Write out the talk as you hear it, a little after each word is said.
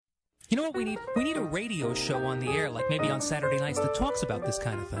You know what we need? We need a radio show on the air, like maybe on Saturday nights, that talks about this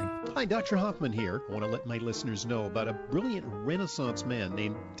kind of thing. Hi, Dr. Hoffman here. I want to let my listeners know about a brilliant Renaissance man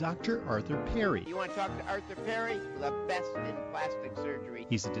named Dr. Arthur Perry. You want to talk to Arthur Perry? The best in plastic surgery.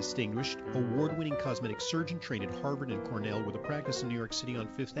 He's a distinguished, award-winning cosmetic surgeon trained at Harvard and Cornell with a practice in New York City on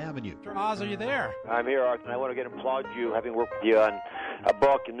Fifth Avenue. Dr. Oz, are you there? I'm here, Arthur, and I want to applaud you, having worked with you on a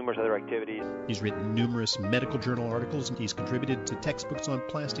book and numerous other activities. He's written numerous medical journal articles, and he's contributed to textbooks on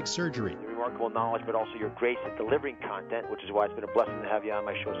plastic surgery. Remarkable knowledge, but also your grace at delivering content, which is why it's been a blessing to have you on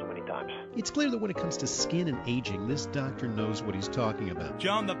my show so many times. It's clear that when it comes to skin and aging, this doctor knows what he's talking about.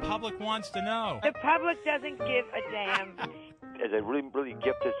 Joan, the public wants to know. The public doesn't give a damn. As a really, really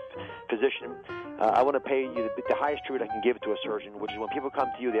gifted physician, I want to pay you the highest tribute I can give to a surgeon, which is when people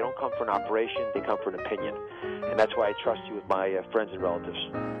come to you, they don't come for an operation, they come for an opinion. And that's why I trust you with my friends and relatives.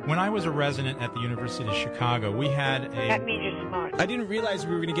 When I was a resident at the University of Chicago, we had a... That means you're smart. I didn't realize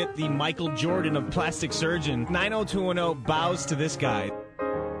we were going to get the Michael Jordan of plastic surgeon. 90210 bows to this guy.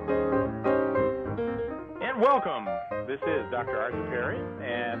 And welcome. This is Dr. Arthur Perry,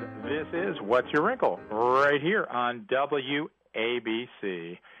 and this is What's Your Wrinkle? Right here on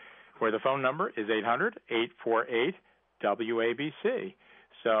WABC, where the phone number is 800-848-WABC.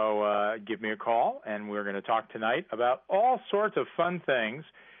 So give me a call, and we're going to talk tonight about all sorts of fun things.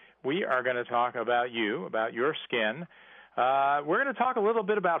 We are going to talk about you, about your skin. We're going to talk a little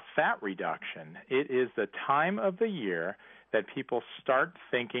bit about fat reduction. It is the time of the year that people start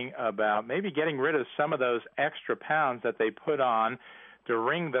thinking about maybe getting rid of some of those extra pounds that they put on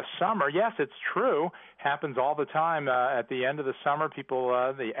during the summer. Yes, it's true. Happens all the time. At the end of the summer, people,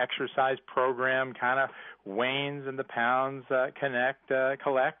 the exercise program kind of wanes and the pounds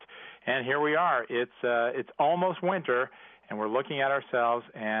collect. And here we are. It's almost winter, and we're looking at ourselves,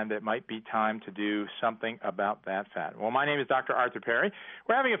 and it might be time to do something about that fat. Well, my name is Dr. Arthur Perry.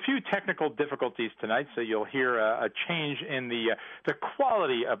 We're having a few technical difficulties tonight, so you'll hear a change in the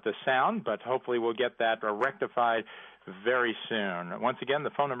quality of the sound, but hopefully we'll get that rectified very soon. Once again, the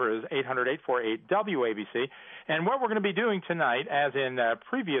phone number is 800-848-WABC. And what we're going to be doing tonight, as in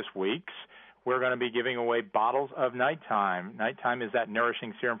previous weeks, we're going to be giving away bottles of Nighttime. Nighttime is that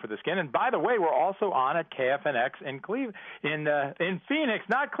nourishing serum for the skin. And by the way, we're also on at KFNX in Phoenix,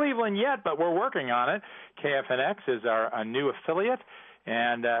 not Cleveland yet, but we're working on it. KFNX is a new affiliate,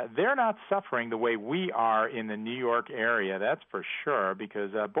 and they're not suffering the way we are in the New York area, that's for sure,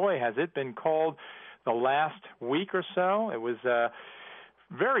 because, boy, has it been cold the last week or so. It was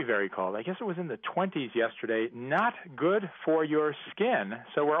very, very cold. I guess it was in the 20s yesterday. Not good for your skin.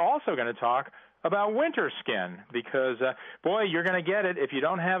 So we're also going to talk about winter skin because, boy, you're going to get it. If you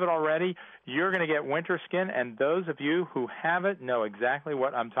don't have it already, you're going to get winter skin, and those of you who have it know exactly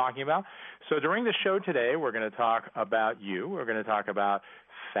what I'm talking about. So during the show today, we're going to talk about you. We're going to talk about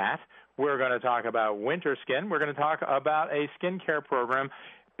fat. We're going to talk about winter skin. We're going to talk about a skincare program.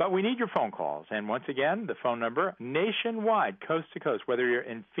 But we need your phone calls. And once again, the phone number, nationwide, coast to coast, whether you're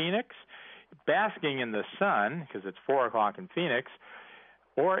in Phoenix, basking in the sun, because it's 4 o'clock in Phoenix,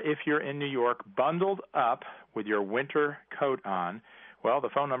 or if you're in New York, bundled up with your winter coat on, well, the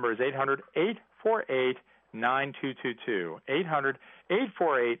phone number is 800-848-9222,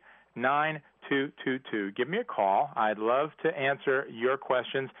 800-848-9222. Give me a call. I'd love to answer your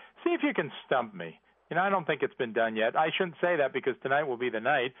questions. See if you can stump me. You know, I don't think it's been done yet. I shouldn't say that because tonight will be the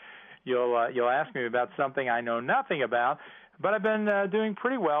night. You'll ask me about something I know nothing about, but I've been doing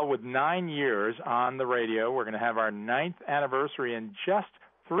pretty well with 9 years on the radio. We're going to have our 9th anniversary in just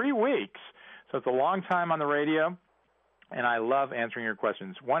 3 weeks. So it's a long time on the radio, and I love answering your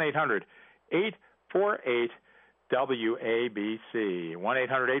questions. 1-800-848-WABC,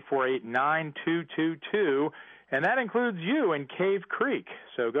 1-800-848-9222, and that includes you in Cave Creek.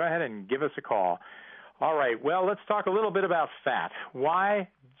 So go ahead and give us a call. All right, well, let's talk a little bit about fat. Why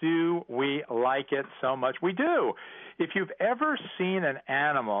do we like it so much? We do. If you've ever seen an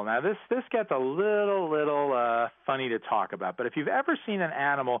animal, now this gets a little funny to talk about, but if you've ever seen an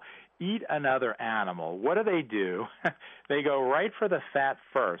animal eat another animal, what do? They go right for the fat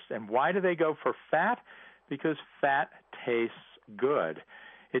first. And why do they go for fat? Because fat tastes good.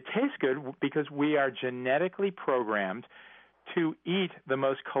 It tastes good because we are genetically programmed to eat the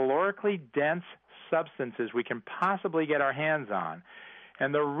most calorically dense substances we can possibly get our hands on.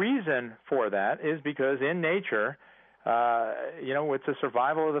 And the reason for that is because in nature, it's a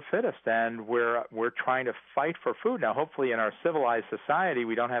survival of the fittest, and we're trying to fight for food. Now, hopefully in our civilized society,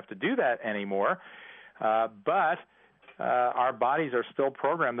 we don't have to do that anymore, but our bodies are still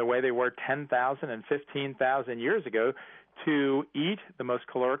programmed the way they were 10,000 and 15,000 years ago to eat the most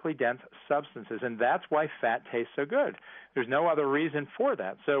calorically dense substances, and that's why fat tastes so good. There's no other reason for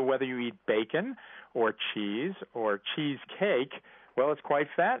that. So whether you eat bacon or cheesecake, well, it's quite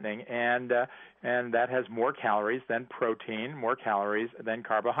fattening, and that has more calories than protein, more calories than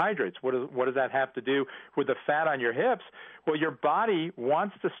carbohydrates. What does that have to do with the fat on your hips? Well, your body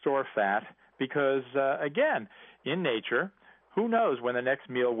wants to store fat because, again, in nature, who knows when the next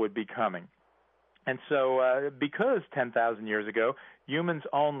meal would be coming. And so because 10,000 years ago, humans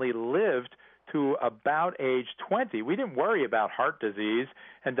only lived to about age 20, we didn't worry about heart disease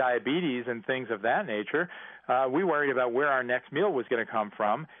and diabetes and things of that nature. We worried about where our next meal was going to come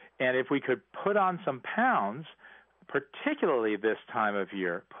from, and if we could put on some pounds, particularly this time of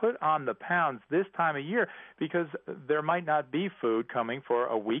year, put on the pounds this time of year, because there might not be food coming for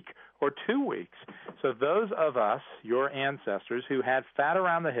a week or 2 weeks. So those of us, your ancestors, who had fat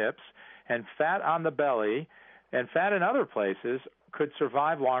around the hips and fat on the belly and fat in other places, could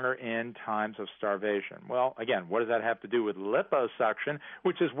survive longer in times of starvation. Well, again, what does that have to do with liposuction,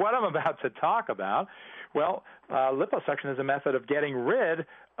 which is what I'm about to talk about? Well, liposuction is a method of getting rid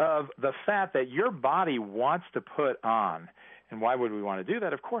of the fat that your body wants to put on. And why would we want to do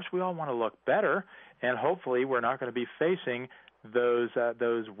that? Of course, we all want to look better, and hopefully we're not going to be facing those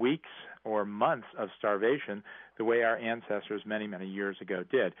weeks or months of starvation the way our ancestors many, many years ago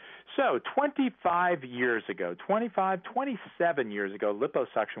did. So 27 years ago,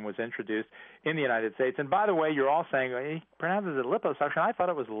 liposuction was introduced in the United States. And by the way, you're all saying, he pronounces it liposuction. I thought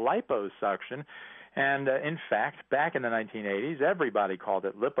it was liposuction. And in fact, back in the 1980s, everybody called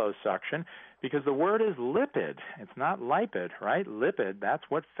it liposuction because the word is lipid. It's not lipid, right? Lipid, that's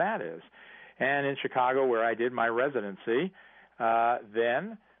what fat is. And in Chicago, where I did my residency,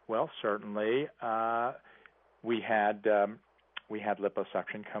 then, well, certainly we had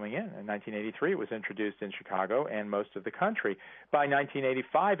liposuction coming in. In 1983, it was introduced in Chicago and most of the country. By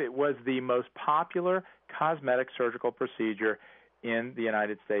 1985, it was the most popular cosmetic surgical procedure in the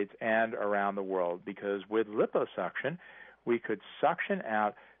United States and around the world, because with liposuction, we could suction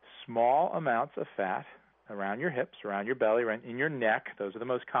out small amounts of fat around your hips, around your belly, right in your neck. Those are the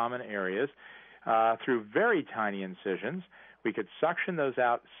most common areas. Through very tiny incisions, we could suction those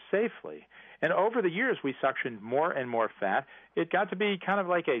out safely. And over the years, we suctioned more and more fat. It got to be kind of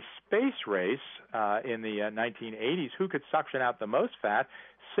like a space race in the 1980s, who could suction out the most fat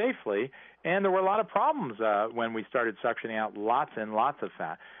safely. And there were a lot of problems when we started suctioning out lots and lots of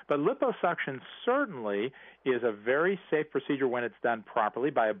fat. But liposuction certainly is a very safe procedure when it's done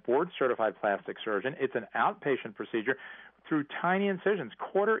properly by a board-certified plastic surgeon. It's an outpatient procedure. Through tiny incisions,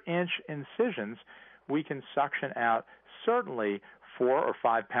 quarter-inch incisions, we can suction out certainly 4 or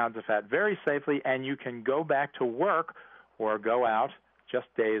 5 pounds of fat very safely, and you can go back to work or go out just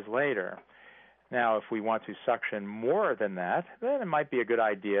days later. Now, if we want to suction more than that, then it might be a good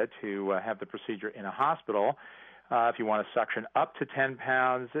idea to have the procedure in a hospital. If you want to suction up to 10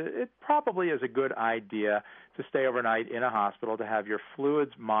 pounds, it probably is a good idea to stay overnight in a hospital to have your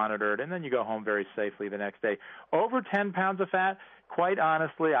fluids monitored, and then you go home very safely the next day. Over 10 pounds of fat, quite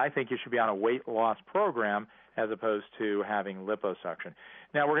honestly, I think you should be on a weight loss program as opposed to having liposuction.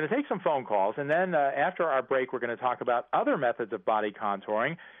 Now, we're going to take some phone calls, and then after our break, we're going to talk about other methods of body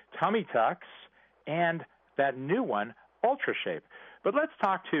contouring, tummy tucks, and that new one, UltraShape. But let's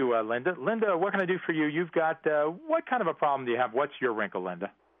talk to Linda. Linda, what can I do for you? You've got, what kind of a problem do you have? What's your wrinkle, Linda?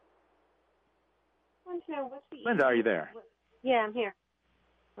 Linda, are you there? Yeah, I'm here.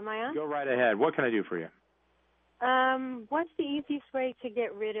 Am I on? Go right ahead. What can I do for you? What's the easiest way to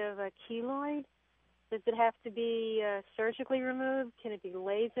get rid of a keloid? Does it have to be surgically removed? Can it be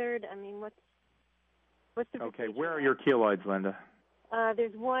lasered? I mean, what's the procedure? Okay, where are your keloids, Linda?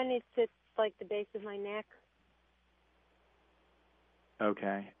 There's one, it sits like the base of my neck.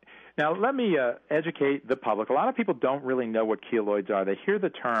 Okay. Now, let me educate the public. A lot of people don't really know what keloids are. They hear the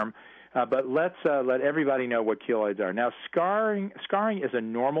term, but let's let everybody know what keloids are. Now, scarring is a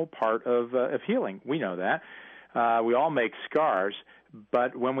normal part of healing. We know that. We all make scars,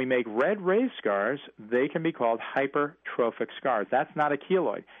 but when we make red raised scars, they can be called hypertrophic scars. That's not a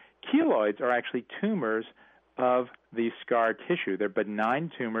keloid. Keloids are actually tumors of the scar tissue. They're benign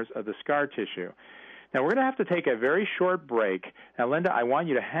tumors of the scar tissue. Now, we're going to have to take a very short break. Now, Linda, I want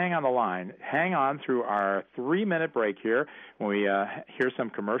you to hang on the line. Hang on through our 3-minute break here when we hear some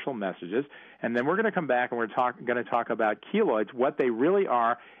commercial messages. And then we're going to come back and we're going to talk about keloids, what they really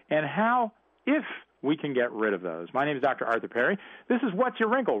are, and how, if we can get rid of those. My name is Dr. Arthur Perry. This is What's Your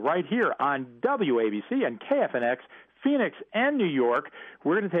Wrinkle right here on WABC and KFNX, Phoenix and New York.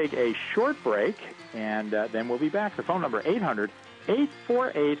 We're going to take a short break, and then we'll be back. The phone number,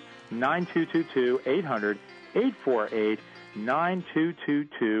 800-848-9222, 800-848-9222.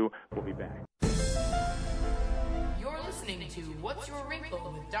 9222. We'll be back. You're listening to What's Your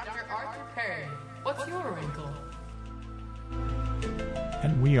Wrinkle with Dr. Arthur Perry. What's your wrinkle?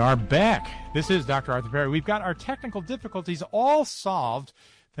 And we are back. This is Dr. Arthur Perry. We've got our technical difficulties all solved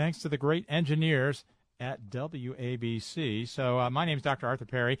thanks to the great engineers at WABC. So my name is Dr. Arthur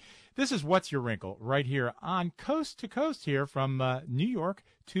Perry. This is What's Your Wrinkle right here on Coast to Coast here from New York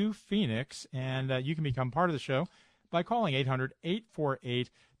to Phoenix. And you can become part of the show by calling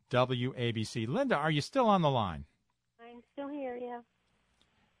 800-848-WABC. Linda, are you still on the line? I'm still here, yeah.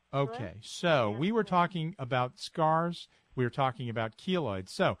 Okay, so we were talking about scars. We were talking about keloids.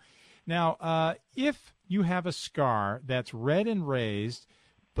 So now, if you have a scar that's red and raised,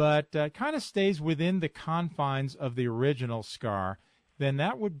 but kind of stays within the confines of the original scar, then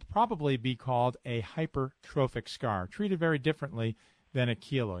that would probably be called a hypertrophic scar, treated very differently than a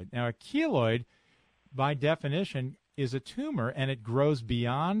keloid. Now, a keloid, by definition, is a tumor, and it grows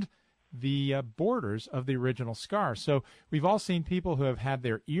beyond the borders of the original scar. So we've all seen people who have had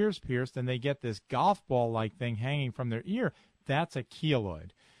their ears pierced, and they get this golf ball-like thing hanging from their ear. That's a keloid.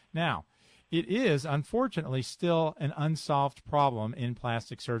 Now, it is, unfortunately, still an unsolved problem in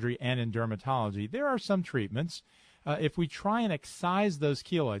plastic surgery and in dermatology. There are some treatments. If we try and excise those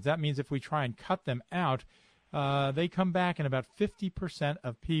keloids, that means if we try and cut them out, they come back in about 50%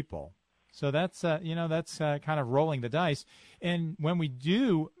 of people. So that's, kind of rolling the dice. And when we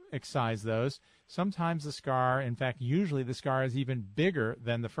do excise those, sometimes the scar, in fact, usually the scar is even bigger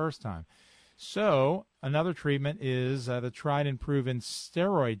than the first time. So another treatment is the tried and proven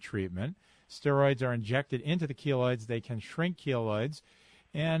steroid treatment. Steroids are injected into the keloids. They can shrink keloids.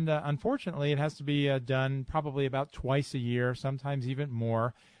 And unfortunately, it has to be done probably about twice a year, sometimes even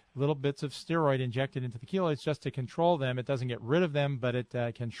more. Little bits of steroid injected into the keloids just to control them. It doesn't get rid of them, but it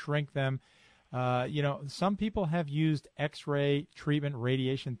can shrink them. Some people have used X-ray treatment,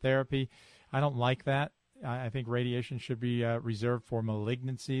 radiation therapy. I don't like that. I think radiation should be reserved for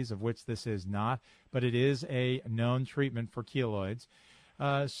malignancies, of which this is not, but it is a known treatment for keloids.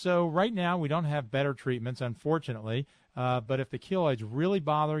 So right now we don't have better treatments, unfortunately, but if the keloids really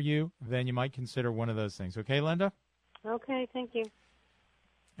bother you, then you might consider one of those things. Okay, Linda? Okay, thank you.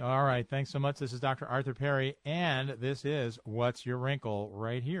 All right, thanks so much. This is Dr. Arthur Perry, and this is What's Your Wrinkle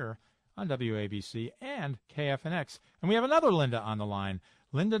right here on WABC and KFNX. And we have another Linda on the line.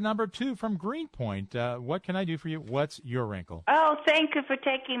 Linda number 2 from Greenpoint. What can I do for you? What's your wrinkle? Oh, thank you for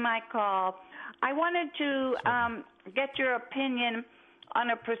taking my call. I wanted to get your opinion on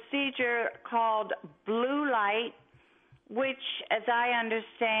a procedure called blue light, which, as I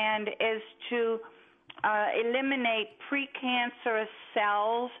understand, is to eliminate precancerous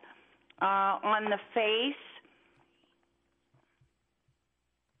cells on the face.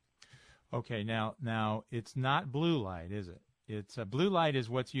 Okay, now it's not blue light, is it? It's blue light is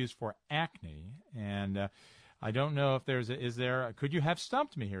what's used for acne, and I don't know if could you have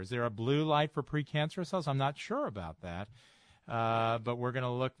stumped me here? Is there a blue light for precancerous cells? I'm not sure about that, but we're going to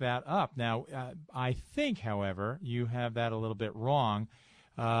look that up. Now, I think, however, you have that a little bit wrong.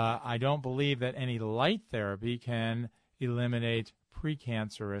 I don't believe that any light therapy can eliminate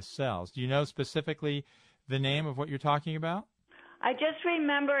precancerous cells. Do you know specifically the name of what you're talking about? I just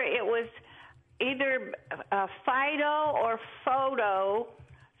remember it was either Fido or Photo,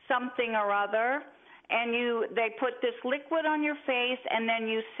 something or other, and they put this liquid on your face, and then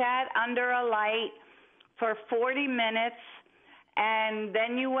you sat under a light for 40 minutes, and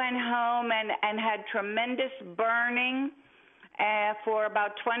then you went home and had tremendous burning for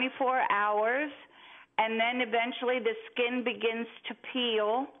about 24 hours, and then eventually the skin begins to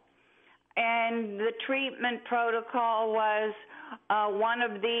peel, and the treatment protocol was one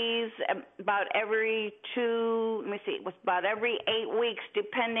of these about every it was about every 8 weeks,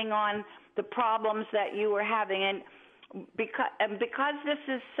 depending on the problems that you were having. And because this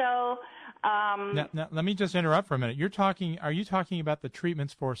is so... Now, let me just interrupt for a minute. Are you talking about the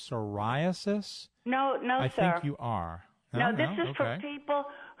treatments for psoriasis? No, I sir. think you are. No, this is for people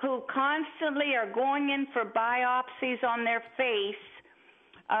who constantly are going in for biopsies on their face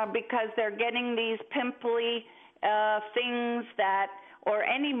because they're getting these pimply things or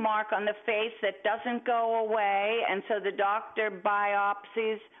any mark on the face that doesn't go away, and so the doctor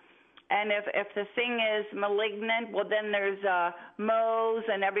biopsies, and if the thing is malignant, well, then there's Mohs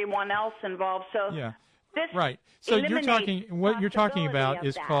and everyone else involved. So yeah, this right. So what you're talking about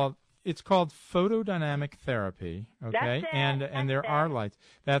is called photodynamic therapy. Okay, and there are lights.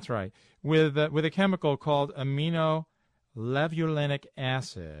 That's right. With a chemical called amino levulinic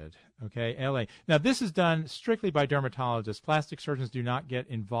acid, okay, LA. Now, this is done strictly by dermatologists. Plastic surgeons do not get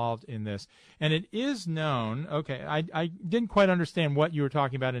involved in this. And it is known, okay, I didn't quite understand what you were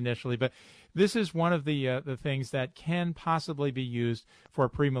talking about initially, but this is one of the things that can possibly be used for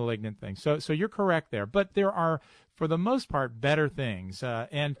premalignant things. So you're correct there. But there are, for the most part, better things.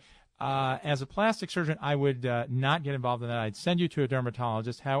 As a plastic surgeon, I would not get involved in that. I'd send you to a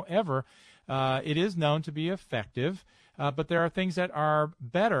dermatologist. However, it is known to be effective. But there are things that are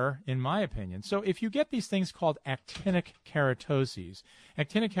better, in my opinion. So if you get these things called actinic keratoses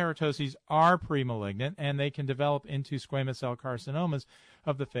are premalignant, and they can develop into squamous cell carcinomas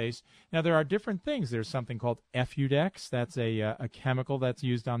of the face. Now, there are different things. There's something called Effudex. That's a chemical that's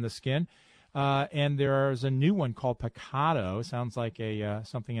used on the skin. And there's a new one called Picado. Sounds like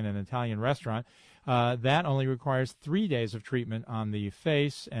something in an Italian restaurant. That only requires 3 days of treatment on the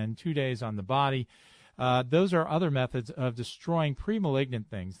face and 2 days on the body. Those are other methods of destroying premalignant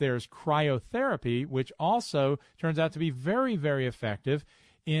things. There's cryotherapy, which also turns out to be very, very effective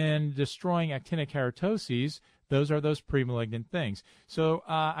in destroying actinic keratoses. Those are those premalignant things. So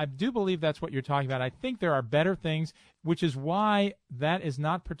I do believe that's what you're talking about. I think there are better things, which is why that is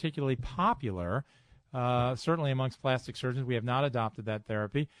not particularly popular. Certainly amongst plastic surgeons, we have not adopted that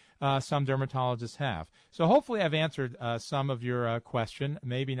therapy. Some dermatologists have. So hopefully I've answered some of your question,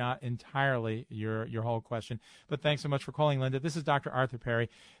 maybe not entirely your whole question. But thanks so much for calling, Linda. This is Dr. Arthur Perry.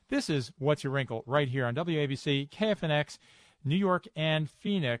 This is What's Your Wrinkle right here on WABC, KFNX, New York, and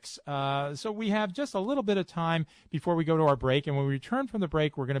Phoenix. So we have just a little bit of time before we go to our break. And when we return from the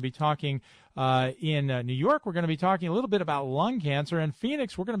break, we're going to be talking in New York. We're going to be talking a little bit about lung cancer. In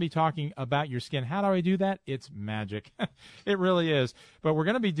Phoenix, we're going to be talking about your skin. How do I do that? It's magic. It really is. But we're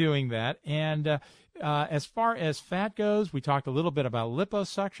going to be doing that. And as far as fat goes, we talked a little bit about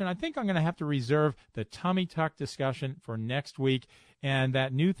liposuction. I think I'm going to have to reserve the tummy tuck discussion for next week. And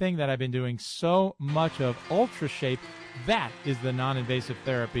that new thing that I've been doing so much of, UltraShape, that is the non-invasive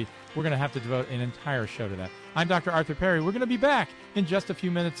therapy. We're going to have to devote an entire show to that. I'm Dr. Arthur Perry. We're going to be back in just a few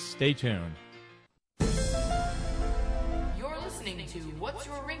minutes. Stay tuned. You're listening to What's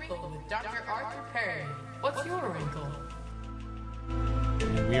Your Wrinkle with Dr. Arthur Perry. What's your wrinkle?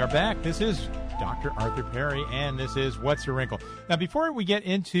 And we are back. This is Dr. Arthur Perry, and this is What's Your Wrinkle? Now, before we get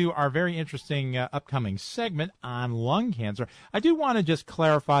into our very interesting upcoming segment on lung cancer, I do want to just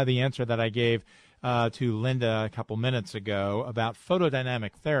clarify the answer that I gave to Linda a couple minutes ago about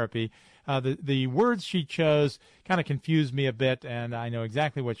photodynamic therapy. The words she chose kind of confused me a bit, and I know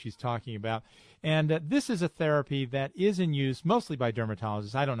exactly what she's talking about. And this is a therapy that is in use mostly by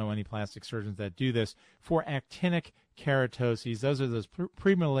dermatologists. I don't know any plastic surgeons that do this for actinic keratoses. Those are those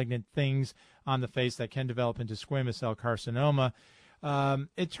premalignant things on the face that can develop into squamous cell carcinoma.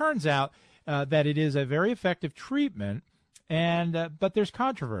 It turns out that it is a very effective treatment, but there's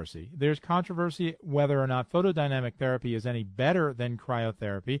controversy. There's controversy whether or not photodynamic therapy is any better than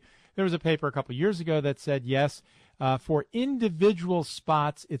cryotherapy. There was a paper a couple years ago that said, yes, for individual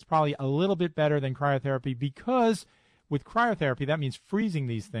spots, it's probably a little bit better than cryotherapy because with cryotherapy, that means freezing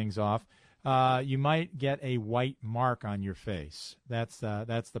these things off. You might get a white mark on your face. That's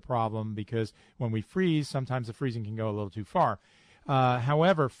the problem because when we freeze, sometimes the freezing can go a little too far.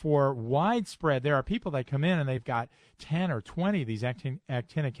 However, for widespread, there are people that come in and they've got 10 or 20 of these actinic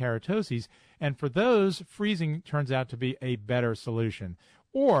keratoses, and for those, freezing turns out to be a better solution.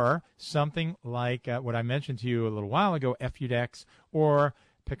 Or something like what I mentioned to you a little while ago, Effudex or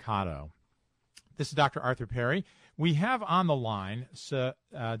Picado. This is Dr. Arthur Perry. We have on the line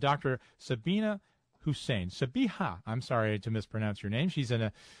Dr. Sabiha Hussain. Sabiha, I'm sorry to mispronounce your name. She's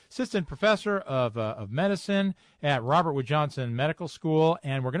an assistant professor of medicine at Robert Wood Johnson Medical School,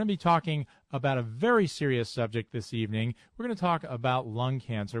 and we're going to be talking about a very serious subject this evening. We're going to talk about lung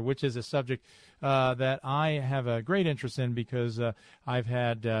cancer, which is a subject that I have a great interest in because I've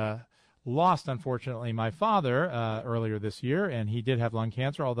had lost, unfortunately, my father earlier this year, and he did have lung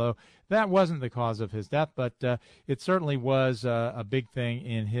cancer, although that wasn't the cause of his death, but it certainly was a big thing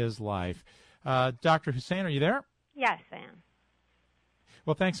in his life. Dr. Hussain, are you there? Yes, I am.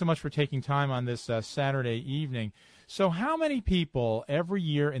 Well, thanks so much for taking time on this Saturday evening. So how many people every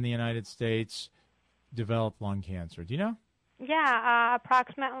year in the United States develop lung cancer? Do you know? Yeah,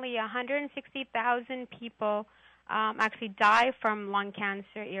 approximately 160,000 people actually die from lung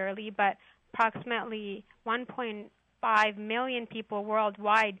cancer yearly, but approximately 1.5 million people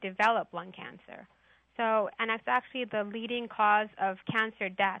worldwide develop lung cancer. So, and that's actually the leading cause of cancer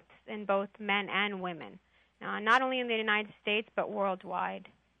deaths in both men and women, not only in the United States, but worldwide.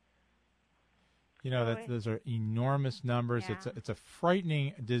 You know, those are enormous numbers. Yeah. It's a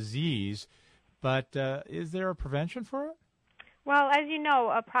frightening disease, But is there a prevention for it? Well, as you know,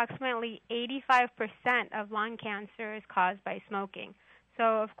 approximately 85% of lung cancer is caused by smoking. So,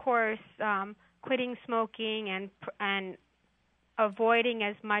 of course, quitting smoking and avoiding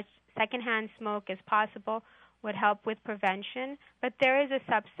as much secondhand smoke as possible would help with prevention. But there is a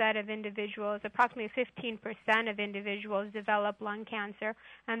subset of individuals, approximately 15% of individuals develop lung cancer,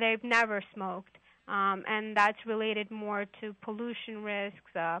 and they've never smoked. And that's related more to pollution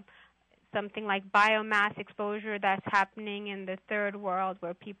risks, something like biomass exposure that's happening in the third world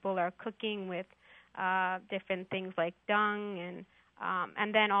where people are cooking with different things like dung and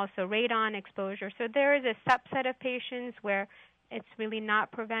then also radon exposure. So there is a subset of patients where it's really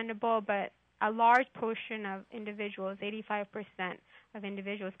not preventable, but a large portion of individuals, 85% of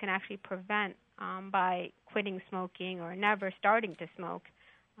individuals, can actually prevent by quitting smoking or never starting to smoke.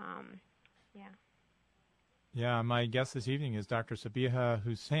 Yeah, my guest this evening is Dr. Sabiha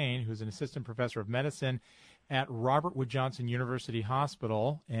Hussain, who's an assistant professor of medicine at Robert Wood Johnson University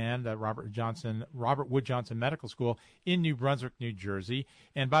Hospital and Robert Wood Johnson Medical School in New Brunswick, New Jersey.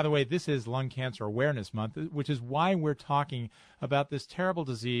 And by the way, this is Lung Cancer Awareness Month, which is why we're talking about this terrible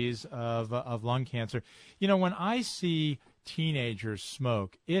disease of lung cancer. You know, when I see teenagers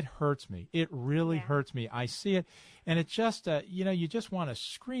smoke, it hurts me. It really hurts me. I see it, and it just, you just want to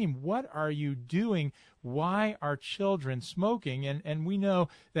scream, what are you doing? Why are children smoking? And we know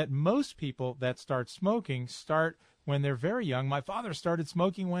that most people that start smoking start when they're very young. My father started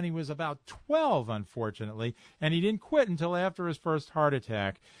smoking when he was about 12, unfortunately, and he didn't quit until after his first heart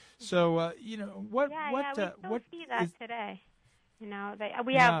attack. So, we still see that today. You know,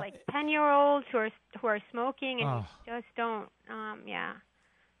 we have like 10-year-olds who are smoking, and you just don't.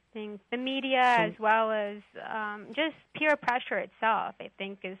 The media, as well as just peer pressure itself, I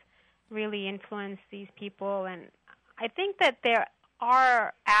think, is really influenced these people. And I think that there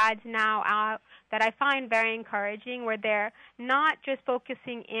are ads now out that I find very encouraging, where they're not just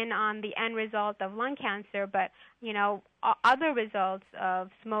focusing in on the end result of lung cancer, but other results of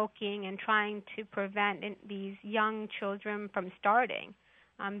smoking and trying to prevent these young children from starting.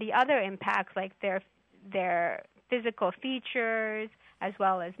 The other impacts, like their physical features, as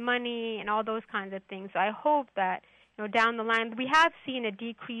well as money and all those kinds of things. So I hope that down the line, we have seen a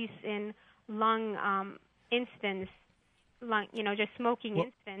decrease in lung just smoking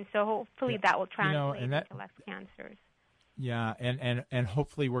incidence. So hopefully that will translate into less cancers. Yeah, and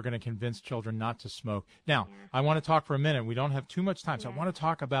hopefully we're going to convince children not to smoke. Now, I want to talk for a minute. We don't have too much time, so I want to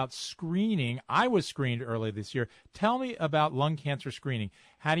talk about screening. I was screened early this year. Tell me about lung cancer screening.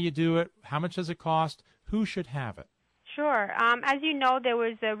 How do you do it? How much does it cost? Who should have it? Sure. As you know, there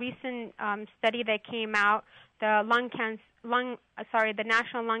was a recent study that came out, the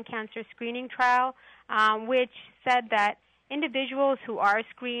National Lung Cancer Screening Trial, which said that individuals who are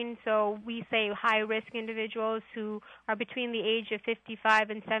screened, so we say high-risk individuals who are between the age of 55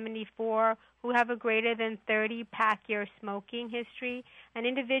 and 74, who have a greater than 30 pack-year smoking history, and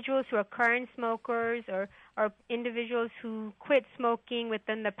individuals who are current smokers or individuals who quit smoking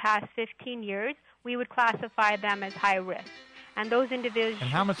within the past 15 years, we would classify them as high risk. And those individuals. And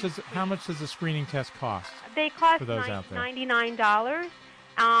how much does the screening test cost? They cost for those out there? $99.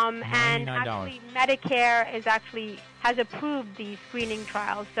 And actually, Medicare has approved these screening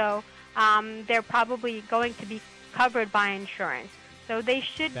trials, so they're probably going to be covered by insurance. So they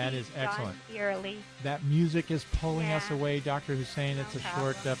should be done yearly. That music is pulling us away, Dr. Hussain. It's a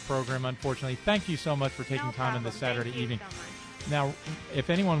short program, unfortunately. Thank you so much for taking time on this Saturday evening. Now, if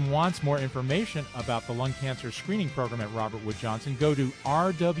anyone wants more information about the lung cancer screening program at Robert Wood Johnson, go to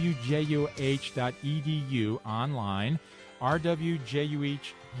rwjuh.edu online, rwjuh.edu.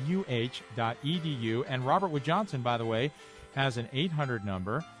 And Robert Wood Johnson, by the way, has an 800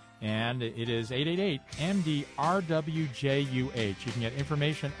 number, and it is 888-MD-RWJUH. You can get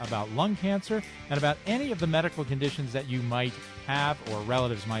information about lung cancer and about any of the medical conditions that you might have or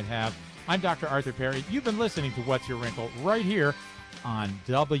relatives might have. I'm Dr. Arthur Perry. You've been listening to What's Your Wrinkle right here on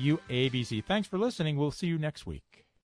WABC. Thanks for listening. We'll see you next week.